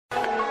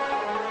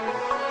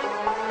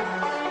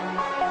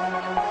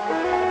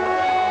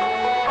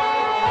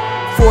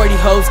40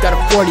 hoes, got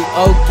a 40-0.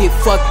 Get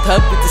fucked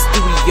up at the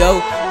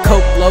studio.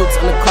 Coke loads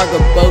on the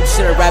cargo boat.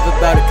 Should've rap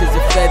about it cause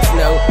the feds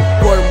know.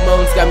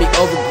 Hormones got me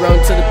overgrown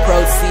to the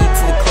proceed,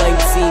 to the claim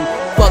scene.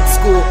 Fuck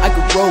school, I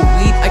could roll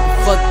weed, I could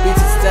fuck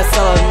bitches, that's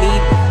all I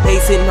need.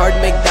 Days hitting hard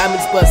to make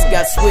diamonds bust.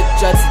 Got swift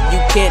juts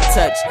you can't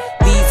touch.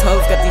 These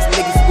hoes got these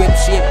niggas whipped.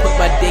 She ain't put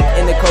my dick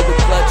in the Cobra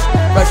clutch.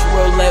 Russian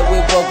roulette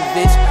with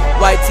Volkovich.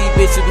 YT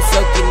bitch, it was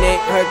soaking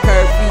it. Her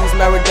curfews,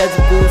 my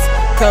rendezvous.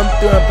 Come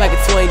through, I'm back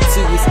at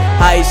 22s.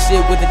 High as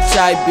shit with a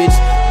chai bitch.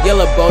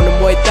 Yellow bone, the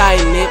Muay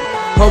Thai in it.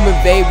 Home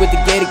invade with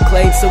the gated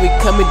claim, so we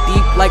coming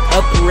deep like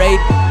a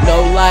parade. No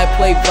lie,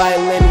 play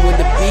violin when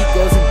the beat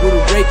goes and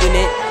brutal raping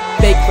it.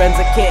 Fake friends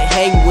I can't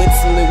hang with,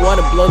 so they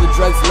wanna blow the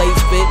drugs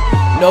lace fit.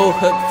 No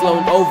hook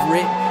flown over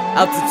it.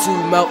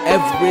 Altitude Mount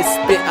Everest,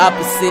 spit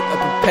opposite of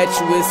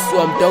perpetuous.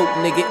 So I'm dope,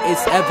 nigga,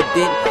 it's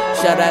evident.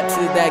 Shout out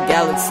to that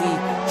galaxy.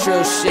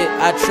 Trill shit,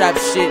 I trap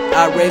shit.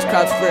 I raise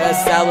crops for a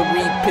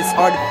salary. Piss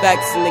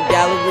artifacts in the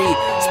gallery.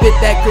 Spit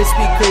that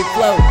crispy cream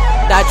flow.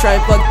 Die try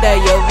and fuck that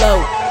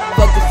YOLO.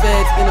 Fuck the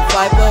feds in the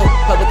 5-0.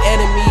 Public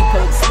enemy,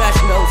 public smash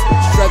notes.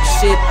 Struck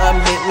shit, I'm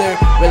Hitler.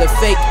 Real or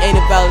fake,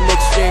 ain't a valid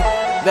mixture.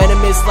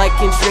 Venomous like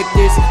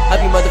constrictors.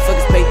 Help you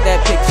motherfuckers paint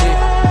that picture.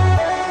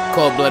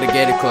 Cold-blooded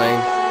gator claim.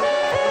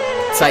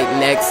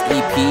 Titan X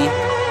EP.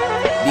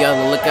 Be on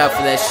the lookout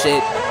for that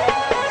shit.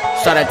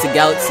 Shout out to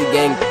Galaxy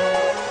Gang.